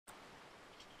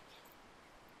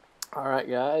Alright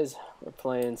guys, we're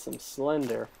playing some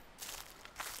Slender.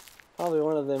 Probably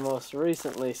one of the most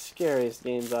recently scariest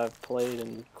games I've played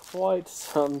in quite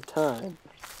some time.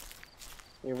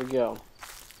 Here we go.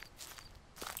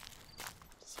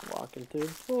 Just walking through the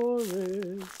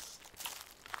forest.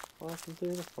 Walking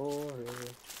through the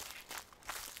forest.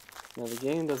 Now the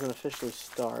game doesn't officially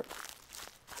start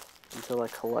until I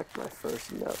collect my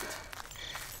first note.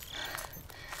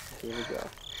 Here we go.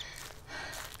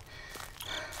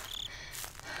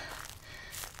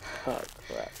 Oh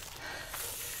crap.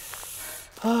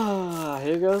 Ah,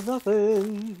 here goes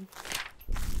nothing.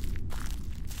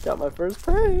 Got my first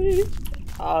page.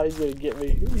 Oh, he's gonna get me.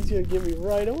 He's gonna get me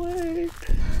right away.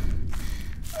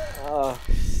 Oh,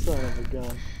 son of a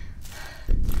gun.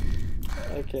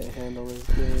 I can't handle this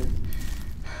game.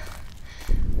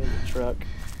 In the truck.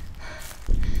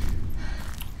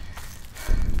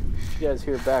 If you guys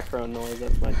hear background noise,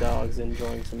 that's my dogs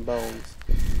enjoying some bones.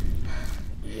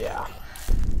 Yeah.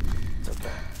 It's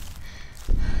okay.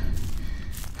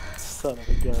 Son of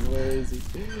a gun, where is he?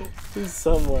 He's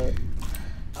somewhere.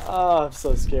 Oh, I'm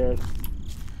so scared.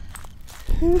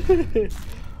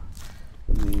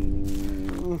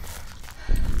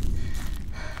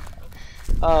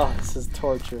 Oh, this is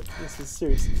torture. This is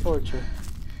seriously torture.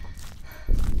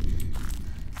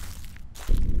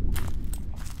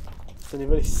 Does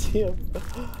anybody see him?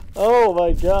 Oh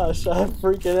my gosh, I'm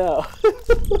freaking out.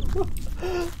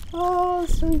 Oh,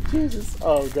 sweet Jesus.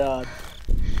 Oh god.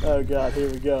 Oh god, here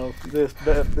we go. This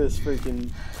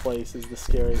freaking place is the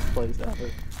scariest place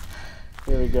ever.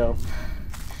 Here we go.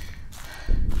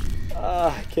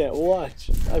 Ah, I can't watch.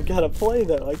 I've got to play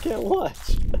though. I can't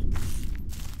watch.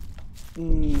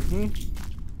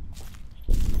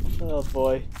 Oh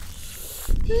boy.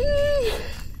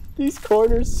 These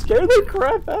corners scare the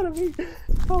crap out of me.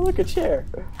 Oh, look, a chair.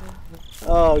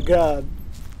 Oh god.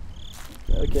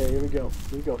 Okay, here we go.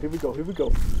 Here we go. Here we go. Here we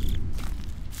go.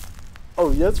 Oh,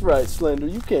 that's right, Slender.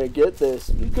 You can't get this.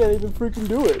 You can't even freaking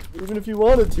do it, even if you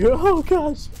wanted to. Oh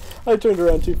gosh, I turned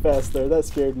around too fast there. That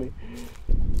scared me.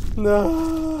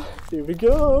 No. Here we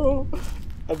go.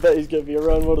 I bet he's gonna be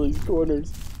around one of these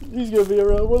corners. He's gonna be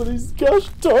around one of these gosh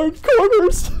darn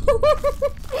corners.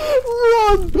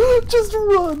 Run! Just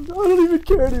run! I don't even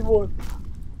care anymore.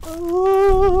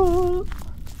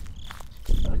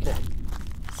 Okay.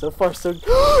 So far, so good.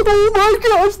 Oh my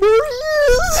gosh, there he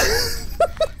is!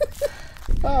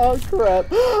 Oh crap!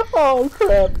 Oh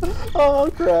crap! Oh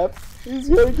crap! He's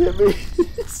gonna get me!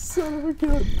 Son of a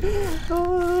gun!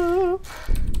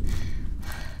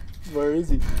 Where is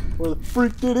he? Where the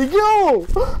freak did he go?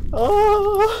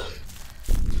 Oh!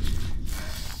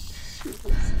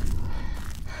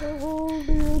 Oh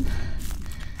man!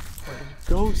 Where'd you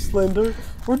go, Slender?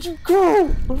 Where'd you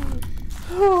go?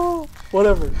 Oh,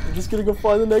 whatever. I'm just gonna go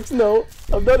find the next note.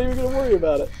 I'm not even gonna worry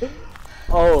about it.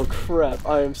 Oh crap,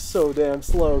 I am so damn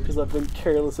slow because I've been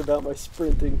careless about my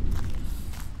sprinting.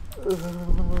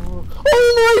 Oh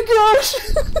my gosh!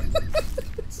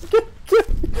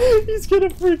 He's gonna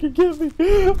freaking get me.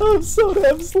 I'm so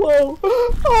damn slow.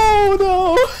 Oh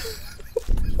no!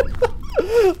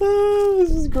 Oh,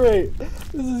 this is great.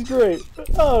 This is great.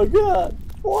 Oh god,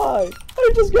 why?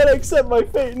 I just gotta accept my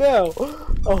fate now.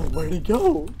 Oh, where'd he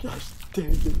go? Gosh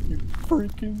dang it, you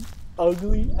freaking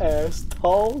ugly ass,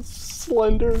 tall,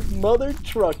 slender mother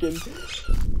trucking.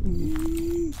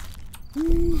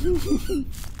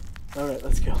 Alright,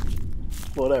 let's go.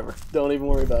 Whatever. Don't even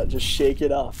worry about it. Just shake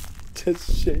it off.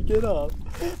 Just shake it off.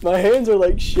 My hands are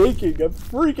like shaking. I'm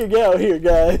freaking out here,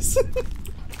 guys.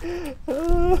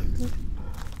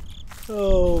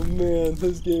 Oh man,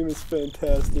 this game is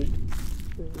fantastic.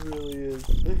 It really is.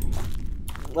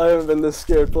 I haven't been this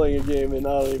scared playing a game in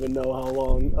I don't even know how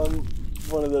long. I'm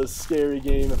one of those scary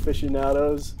game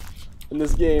aficionados, and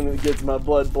this game, it gets my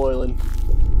blood boiling.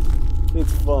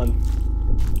 It's fun.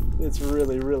 It's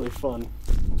really, really fun.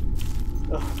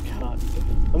 Oh god.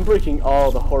 I'm breaking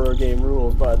all the horror game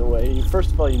rules, by the way.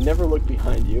 First of all, you never look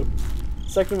behind you.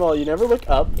 Second of all, you never look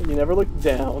up, and you never look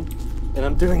down. And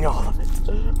I'm doing all of it.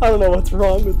 I don't know what's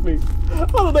wrong with me. I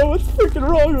don't know what's freaking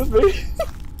wrong with me.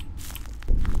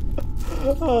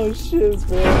 Oh shit,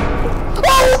 man.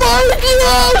 Oh my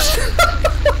gosh!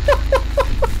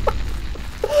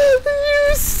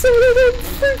 You son of a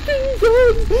freaking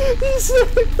gun! He's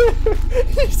right there!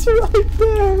 He's right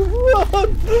there! Run!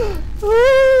 Oh,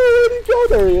 where'd he go?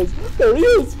 There he is! There he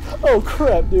is! Oh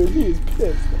crap, dude, he is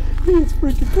pissed. He is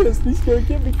freaking pissed. He's gonna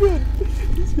get me good.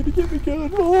 He's gonna get me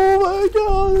good. Oh my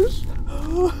gosh!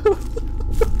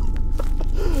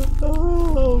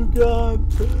 Oh god!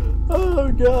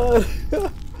 Oh god!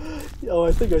 Oh,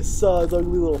 I think I saw his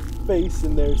ugly little face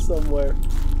in there somewhere.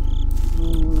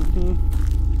 Let's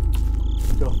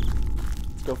go.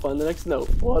 Let's go find the next note.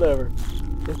 Whatever.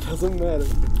 It doesn't matter.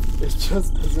 It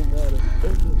just doesn't matter.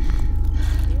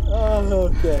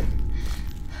 Okay.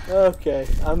 Okay.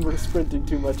 I'm sprinting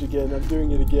too much again. I'm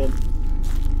doing it again.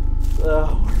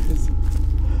 Where is he?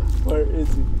 Where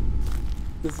is he?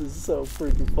 This is so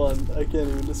freaking fun. I can't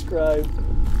even describe.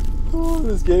 Oh,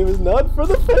 this game is not for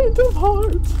the faint of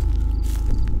heart.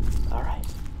 Alright.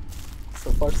 So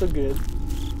far so good.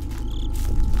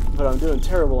 But I'm doing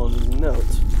terrible on these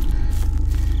notes.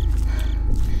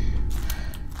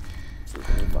 See if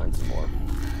I can find some more.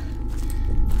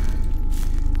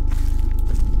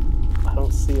 I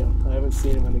don't see him. I haven't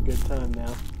seen him in a good time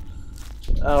now.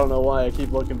 I don't know why I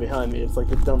keep looking behind me. It's like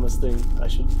the dumbest thing I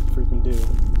should freaking do.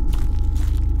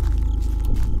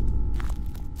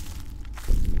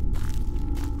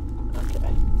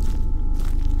 Okay.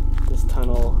 This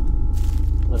tunnel,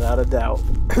 without a doubt,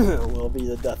 will be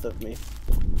the death of me.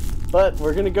 But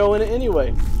we're gonna go in it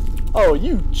anyway. Oh,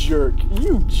 you jerk.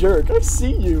 You jerk. I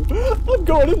see you. I'm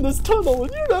going in this tunnel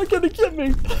and you're not gonna get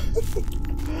me.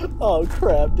 Oh,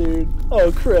 crap, dude.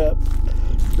 Oh, crap.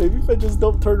 Maybe if I just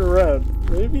don't turn around.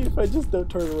 Maybe if I just don't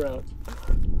turn around.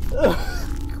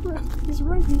 Crap, he's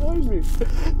right behind me.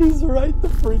 He's right the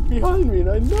freak behind me, and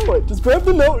I know it. Just grab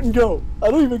the note and go.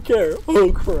 I don't even care.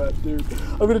 Oh, crap, dude.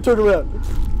 I'm gonna turn around.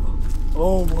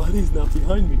 Oh, what? He's not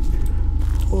behind me.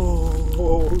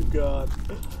 Oh, God.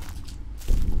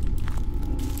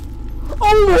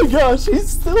 Oh, my gosh, he's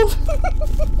still...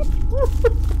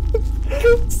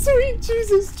 Sweet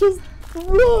Jesus, just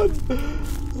run!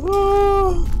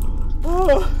 Oh,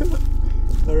 oh.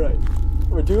 Alright,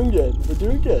 we're doing good. We're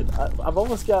doing good. I've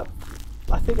almost got...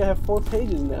 I think I have 4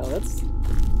 pages now. That's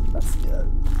good.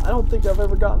 I don't think I've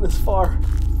ever gotten this far.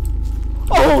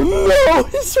 Oh no!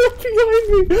 He's right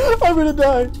behind me! I'm gonna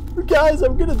die! Guys,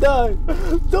 I'm gonna die!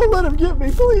 Don't let him get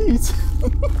me, please!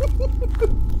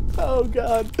 Oh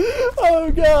god!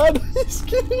 Oh god! He's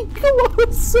getting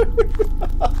closer!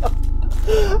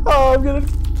 Oh, I'm gonna...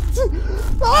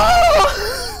 Oh!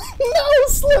 No,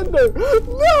 Slender!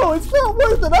 No, it's not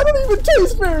worth it! I don't even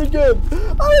taste very good!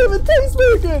 I don't even taste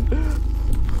very good!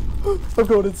 I'm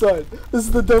going inside. This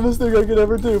is the dumbest thing I could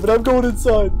ever do, but I'm going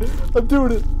inside. I'm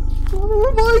doing it.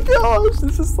 Oh my gosh,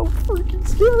 this is so freaking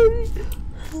scary.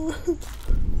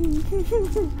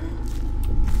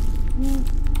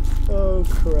 Oh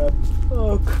crap.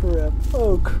 Oh crap.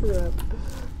 Oh crap.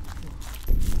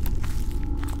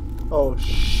 Oh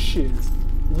shit.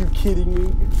 Are you kidding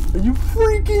me? Are you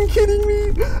freaking kidding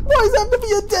me? Why does that have to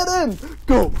be a dead end?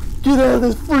 Go! Get out of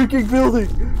this freaking building!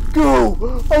 Go!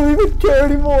 I don't even care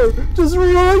anymore! Just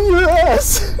run your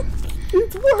ass!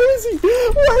 Where is he?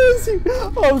 Where is he?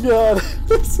 Oh god,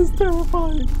 this is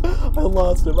terrifying. I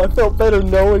lost him. I felt better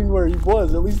knowing where he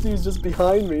was. At least he was just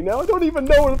behind me. Now I don't even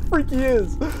know where the freak he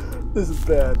is. This is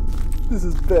bad. This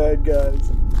is bad,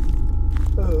 guys.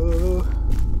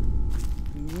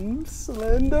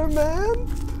 Slender Man?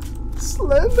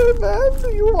 Slender Man, do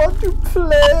you want to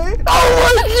play?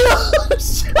 Oh my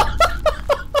gosh!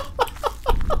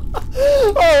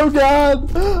 Oh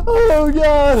god! Oh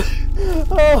god!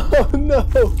 Oh no!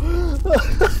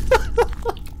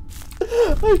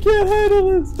 I can't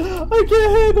handle this! I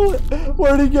can't handle it!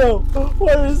 Where'd he go?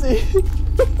 Where is he?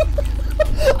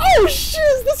 Oh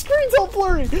shiz! The screen's all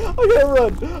blurry! I gotta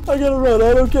run! I gotta run!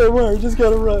 I don't care where, I just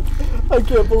gotta run! I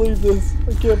can't believe this!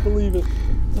 I can't believe it!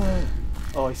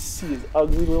 Oh, I see his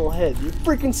ugly little head. You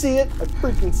freaking see it? I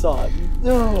freaking saw it.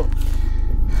 No!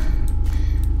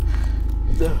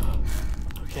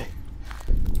 Okay.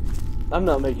 I'm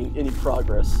not making any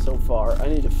progress so far. I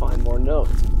need to find more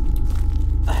notes.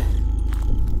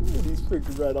 He's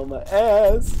freaking right on my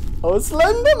ass. Oh,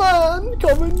 Slender Man,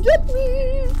 come and get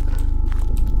me!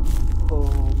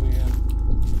 Oh man.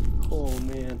 Oh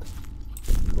man.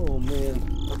 Oh man.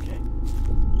 Okay.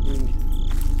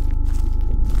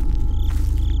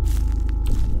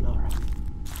 Alright.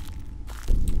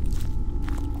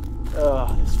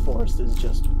 Oh, this forest is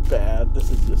just bad. This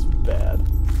is just bad.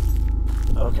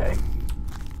 Okay.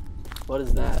 What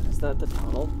is that? Is that the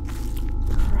tunnel?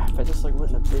 Crap, I just like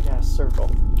went in a big ass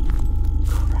circle.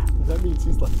 Crap, that means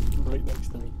he's like right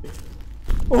next to me.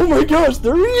 Oh my gosh,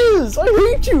 there he is! I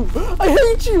hate you! I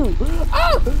hate you!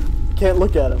 Ah! Can't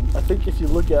look at him. I think if you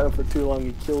look at him for too long,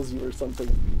 he kills you or something.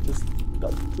 Just...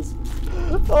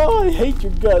 Oh, I hate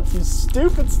your guts, you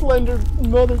stupid Slender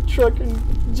mother trucking...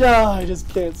 I just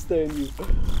can't stand you.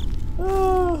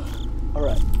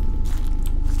 Alright.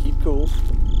 Keep cool.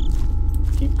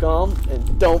 Keep calm,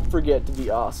 and don't forget to be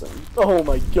awesome. Oh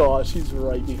my gosh, he's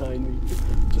right behind me.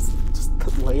 Just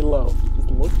lay low.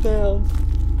 Just look down.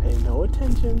 Pay no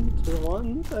attention to the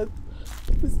one that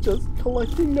He's just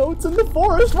collecting notes in the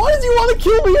forest. Why does he want to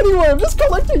kill me anyway? I'm just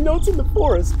collecting notes in the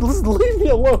forest. Just leave me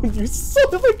alone, you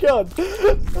son of a gun.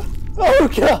 Oh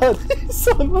god, he's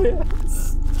on my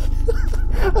ass.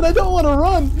 And I don't want to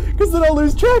run, because then I'll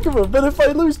lose track of him. But if I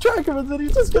lose track of him, then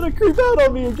he's just going to creep out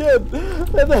on me again.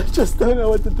 And I just don't know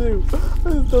what to do.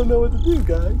 I just don't know what to do,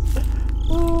 guys.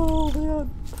 Oh, man.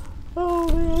 Oh,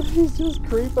 man. He's just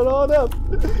creeping on up.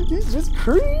 He's just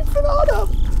creeping on up.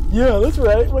 Yeah, that's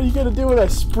right. What are you going to do when I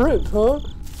sprint, huh?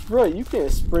 That's right. You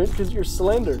can't sprint because you're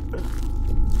slender.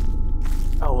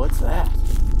 Oh, what's that?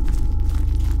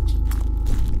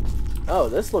 Oh,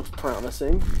 this looks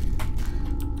promising.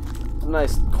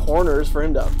 Nice corners for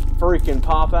him to freaking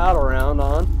pop out around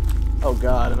on. Oh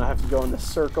god, and I have to go in the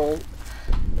circle,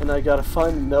 and I gotta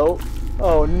find a note.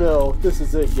 Oh no, this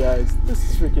is it, guys. This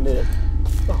is freaking it.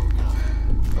 Oh god,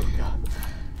 oh god,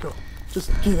 go,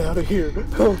 just get out of here.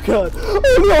 Oh god, oh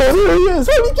no, here he is.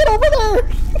 How did he get over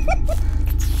there?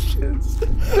 Shit.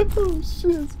 Oh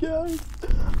shit, guys.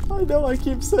 I know I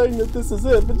keep saying that this is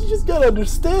it, but you just gotta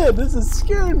understand, this is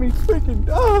scaring me freaking.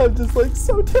 Oh, I'm just like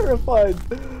so terrified.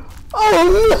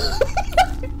 Oh,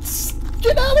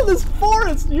 get out of this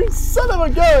forest, you son of a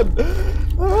gun!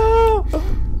 Oh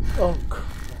crap,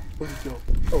 where'd he go?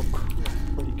 Oh crap,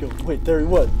 where'd he go? Wait, there he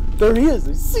was. There he is,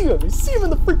 I see him in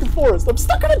the freaking forest. I'm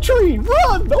stuck on a tree,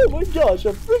 run! Oh my gosh,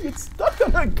 I'm freaking stuck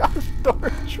on a gosh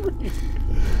darn tree.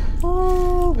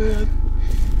 Oh man.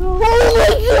 Oh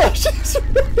my gosh, he's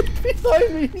right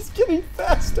behind me, he's getting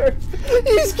faster.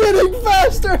 He's getting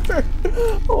faster!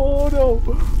 Oh no.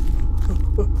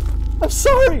 I'm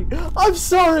sorry,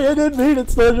 I didn't mean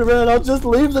it, Slender Man. I'll just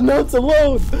leave the notes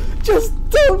alone. Just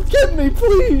don't get me,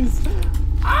 please.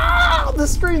 Ah, the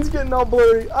screen's getting all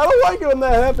blurry. I don't like it when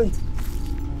that happens.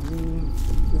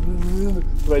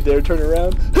 Do I dare turn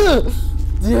around?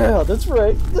 Yeah, that's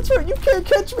right. That's right, you can't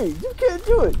catch me. You can't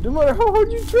do it, no matter how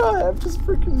hard you try. I'm just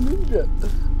freaking ninja.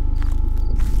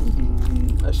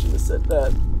 I shouldn't have said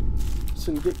that.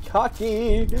 Shouldn't get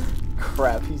cocky.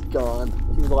 Crap, he's gone.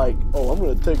 He's like, oh, I'm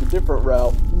gonna take a different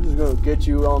route. I'm just gonna get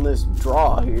you on this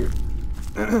draw here.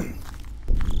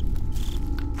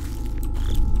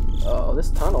 Oh,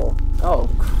 this tunnel. Oh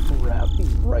crap, he's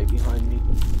right behind me.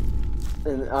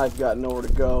 And I've got nowhere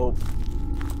to go.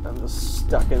 I'm just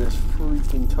stuck in this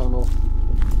freaking tunnel.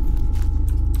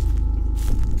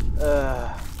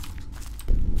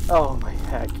 Oh my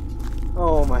heck.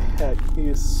 Oh my heck, he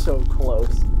is so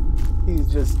close. He's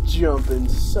just jumping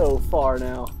so far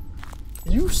now.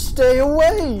 You stay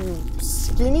away, you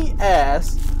skinny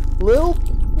ass little.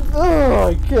 Oh,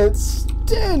 I can't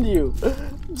stand you.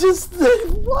 Just stay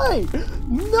away.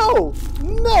 No,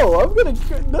 no, I'm gonna.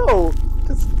 No,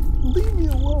 just leave me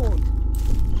alone.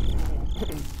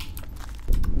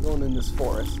 I'm going in this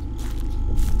forest.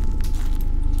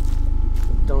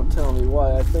 Don't tell me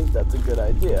why I think that's a good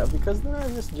idea, because then I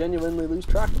just genuinely lose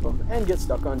track of them and get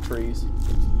stuck on trees.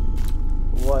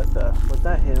 What the? Was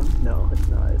that him? No, it's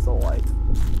not. It's a light.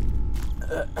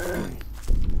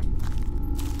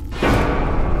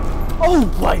 Oh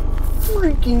my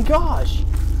freaking gosh!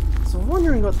 I was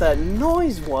wondering what that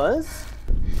noise was.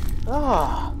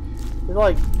 Ah, it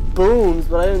like booms,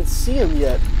 but I didn't see him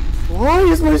yet. Why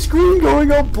is my screen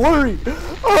going all blurry?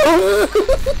 Oh,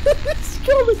 it's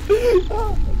coming!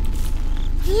 Ah.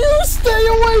 You stay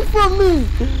away from me!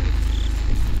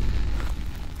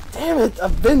 Damn it,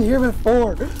 I've been here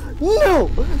before. No!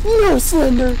 No,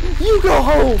 Slender! You go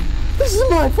home! This is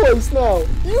my place now!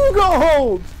 You go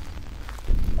home!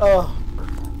 Oh.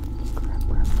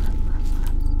 Crap.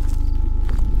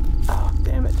 Oh,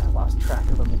 damn it, I lost track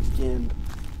of him again.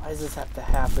 Why does this have to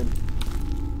happen?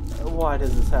 Why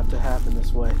does this have to happen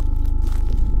this way?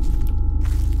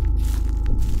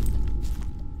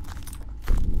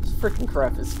 This freaking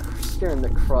crap is scaring the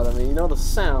crud out of me. You know, the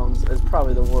sounds is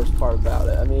probably the worst part about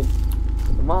it. I mean,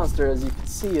 the monster, as you can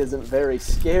see, isn't very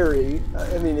scary.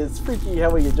 I mean, it's freaky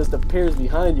how he just appears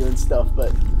behind you and stuff,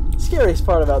 but the scariest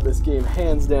part about this game,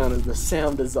 hands down, is the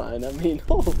sound design. I mean,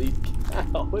 holy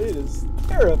cow, it is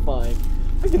terrifying.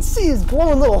 I can see his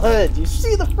glowing little head. You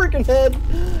see the freaking head?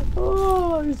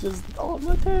 Oh, he's just on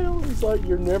my tail. He's like,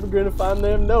 you're never going to find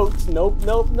them notes. Nope,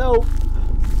 nope, nope.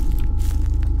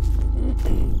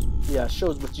 Yeah,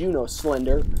 shows what you know,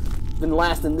 Slender. Been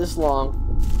lasting this long.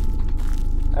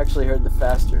 Actually heard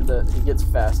that he gets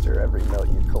faster every note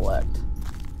you collect.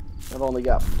 I've only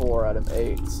got 4 out of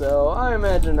 8, so I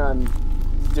imagine I'm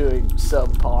doing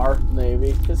subpar,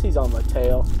 maybe, because he's on my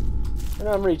tail. And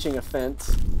I'm reaching a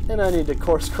fence, and I need to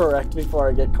course correct before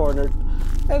I get cornered.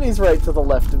 And he's right to the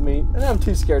left of me, and I'm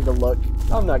too scared to look.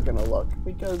 I'm not gonna look,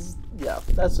 because, yeah,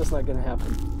 that's just not gonna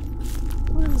happen.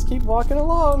 We'll just keep walking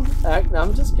along.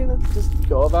 I'm just gonna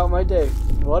go about my day.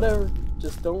 Whatever.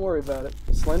 Just don't worry about it.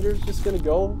 Slender's just gonna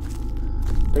go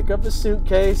pick up his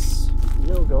suitcase. You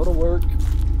know, go to work.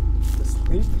 Just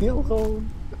leave me alone.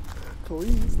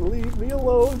 Please leave me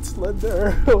alone,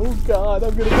 Slender. Oh God,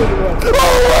 I'm gonna go around. Oh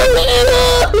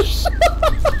my gosh!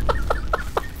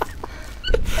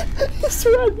 He's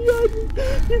right behind me.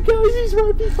 You guys, he's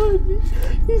right behind me.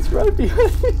 He's right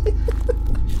behind me.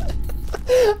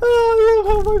 Oh, I love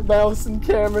how my mouse and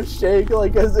camera shake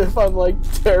like as if I'm like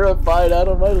terrified out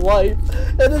of my life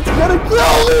and it's gonna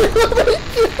kill me.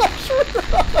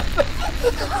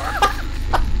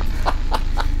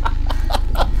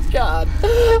 God.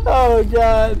 Oh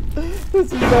God.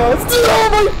 This is awesome. Oh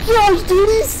my gosh, dude,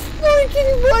 he's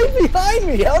freaking right behind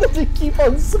me. How does he keep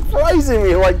on surprising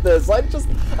me like this?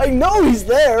 I know he's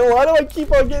there. Why do I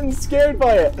keep on getting scared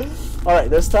by it? Alright,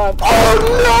 this time. Oh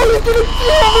no, he's gonna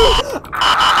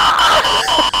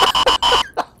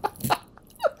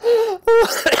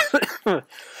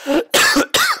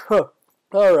kill me!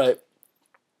 Alright.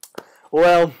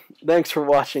 Well, thanks for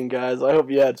watching, guys. I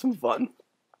hope you had some fun.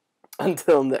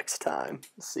 Until next time.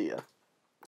 See ya.